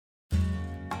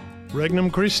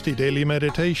Regnum Christi Daily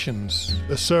Meditations,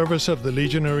 the service of the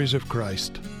Legionaries of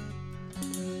Christ.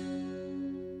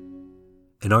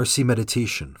 An RC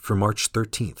Meditation for March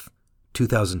 13th,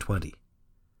 2020,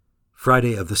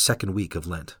 Friday of the second week of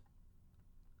Lent.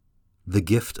 The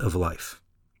Gift of Life.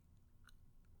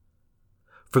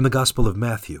 From the Gospel of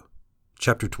Matthew,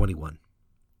 chapter 21.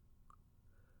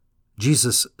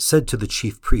 Jesus said to the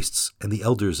chief priests and the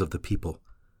elders of the people,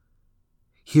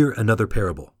 "Hear another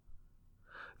parable.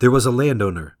 There was a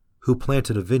landowner who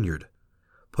planted a vineyard,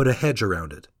 put a hedge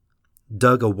around it,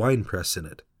 dug a winepress in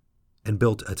it, and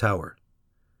built a tower.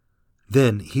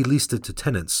 Then he leased it to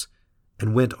tenants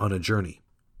and went on a journey.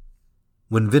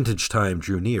 When vintage time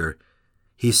drew near,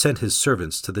 he sent his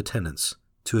servants to the tenants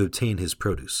to obtain his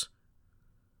produce.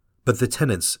 But the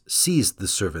tenants seized the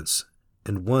servants,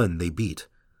 and one they beat,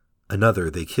 another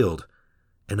they killed,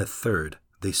 and a third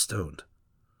they stoned.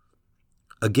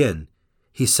 Again,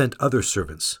 he sent other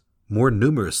servants, more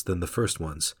numerous than the first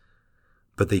ones,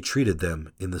 but they treated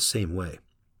them in the same way.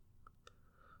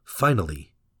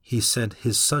 Finally, he sent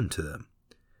his son to them,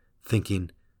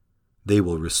 thinking, 'They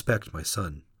will respect my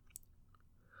son.'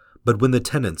 But when the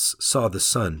tenants saw the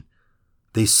son,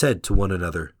 they said to one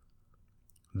another,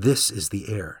 'This is the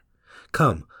heir.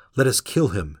 Come, let us kill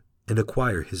him and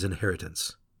acquire his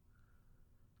inheritance.'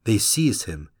 They seized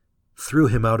him, threw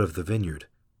him out of the vineyard,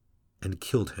 and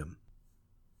killed him.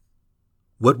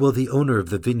 What will the owner of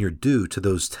the vineyard do to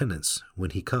those tenants when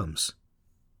he comes?"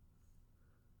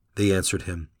 They answered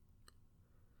him,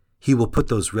 "He will put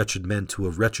those wretched men to a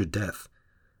wretched death,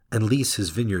 and lease his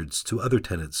vineyards to other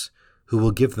tenants who will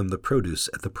give them the produce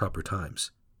at the proper times."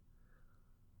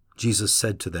 Jesus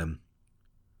said to them,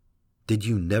 "Did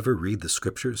you never read the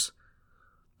Scriptures?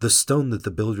 The stone that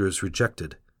the builders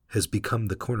rejected has become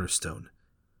the cornerstone.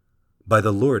 By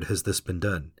the Lord has this been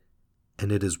done,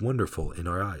 and it is wonderful in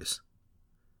our eyes.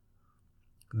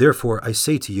 Therefore I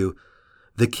say to you,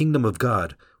 the kingdom of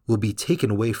God will be taken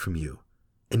away from you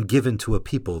and given to a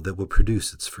people that will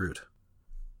produce its fruit."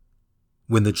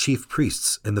 When the chief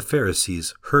priests and the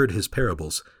Pharisees heard his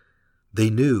parables, they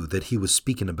knew that he was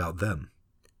speaking about them.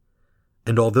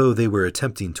 And although they were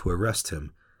attempting to arrest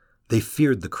him, they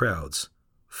feared the crowds,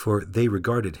 for they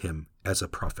regarded him as a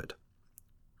prophet.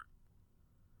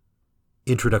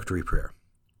 Introductory Prayer.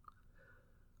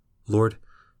 Lord,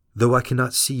 though I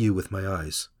cannot see you with my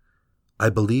eyes, I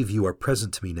believe you are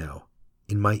present to me now,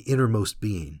 in my innermost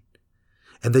being,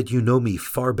 and that you know me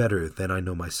far better than I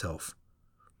know myself.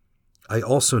 I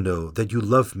also know that you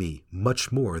love me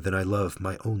much more than I love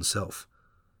my own self.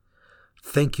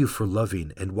 Thank you for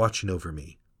loving and watching over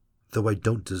me, though I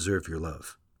don't deserve your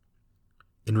love.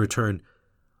 In return,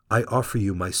 I offer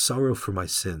you my sorrow for my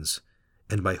sins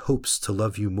and my hopes to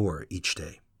love you more each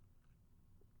day.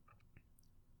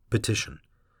 Petition.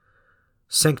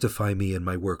 Sanctify me in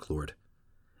my work, Lord.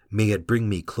 May it bring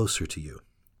me closer to you.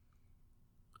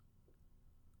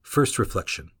 First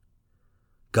reflection.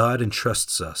 God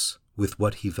entrusts us with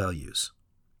what he values.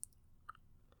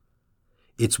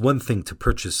 It's one thing to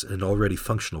purchase an already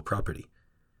functional property.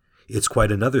 It's quite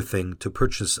another thing to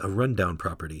purchase a rundown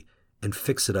property and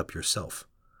fix it up yourself.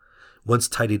 Once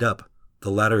tidied up,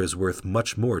 the latter is worth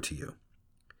much more to you.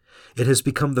 It has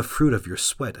become the fruit of your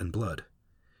sweat and blood.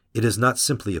 It is not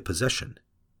simply a possession.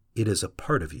 It is a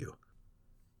part of you.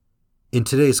 In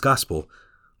today's gospel,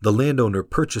 the landowner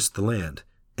purchased the land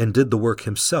and did the work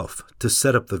himself to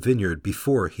set up the vineyard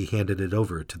before he handed it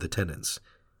over to the tenants.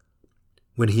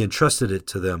 When he entrusted it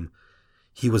to them,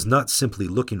 he was not simply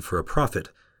looking for a profit,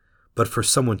 but for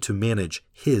someone to manage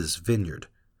his vineyard.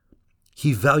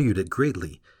 He valued it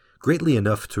greatly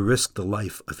enough to risk the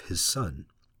life of his son.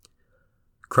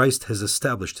 Christ has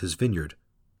established his vineyard,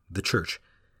 the church,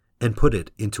 and put it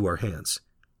into our hands.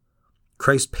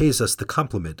 Christ pays us the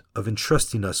compliment of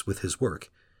entrusting us with his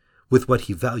work, with what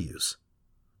he values.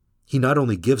 He not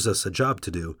only gives us a job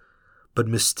to do, but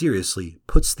mysteriously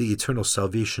puts the eternal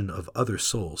salvation of other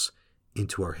souls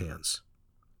into our hands.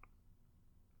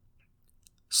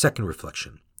 Second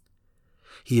reflection.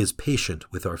 He is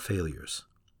patient with our failures.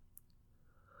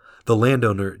 The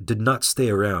landowner did not stay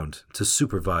around to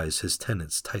supervise his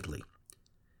tenants tightly.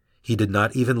 He did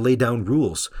not even lay down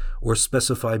rules or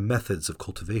specify methods of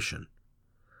cultivation.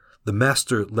 The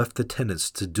master left the tenants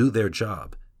to do their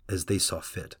job as they saw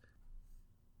fit.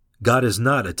 God is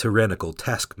not a tyrannical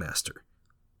taskmaster.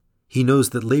 He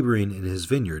knows that laboring in his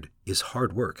vineyard is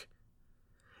hard work.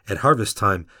 At harvest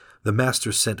time, the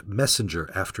master sent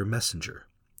messenger after messenger.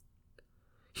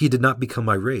 He did not become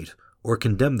irate or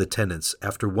condemn the tenants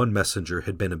after one messenger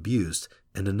had been abused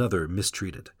and another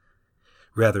mistreated.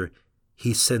 Rather,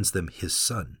 he sends them his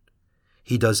son.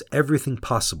 He does everything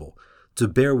possible to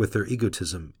bear with their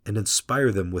egotism and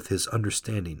inspire them with his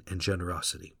understanding and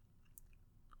generosity.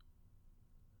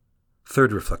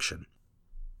 Third reflection.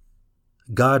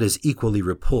 God is equally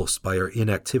repulsed by our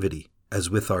inactivity as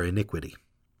with our iniquity.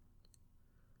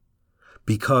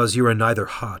 Because you are neither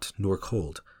hot nor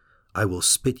cold, I will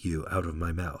spit you out of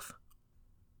my mouth.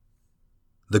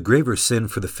 The graver sin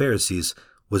for the Pharisees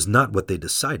was not what they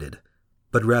decided,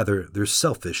 but rather their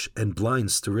selfish and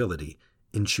blind sterility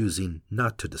in choosing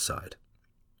not to decide.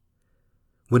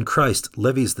 When Christ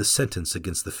levies the sentence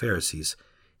against the Pharisees,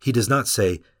 he does not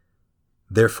say,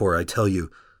 "Therefore I tell you,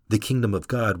 the kingdom of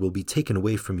God will be taken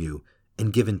away from you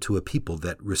and given to a people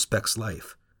that respects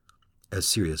life," as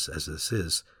serious as this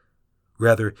is.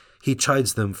 Rather, he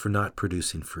chides them for not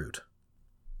producing fruit.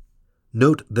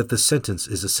 Note that the sentence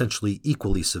is essentially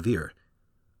equally severe.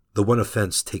 The one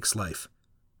offense takes life,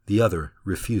 the other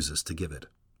refuses to give it.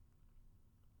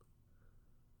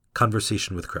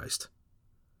 Conversation with Christ.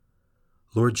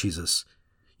 Lord Jesus,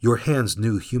 your hands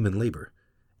knew human labor,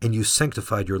 and you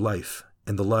sanctified your life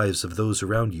and the lives of those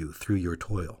around you through your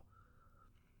toil.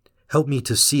 Help me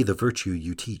to see the virtue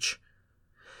you teach.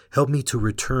 Help me to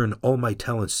return all my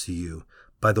talents to you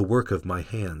by the work of my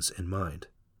hands and mind.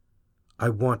 I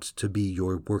want to be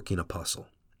your working apostle.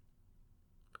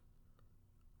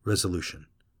 Resolution.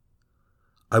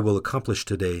 I will accomplish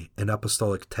today an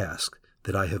apostolic task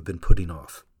that I have been putting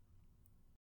off.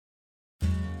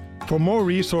 For more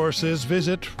resources,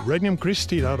 visit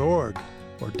regnumchristi.org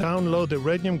or download the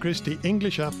Regnum Christi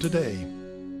English app today.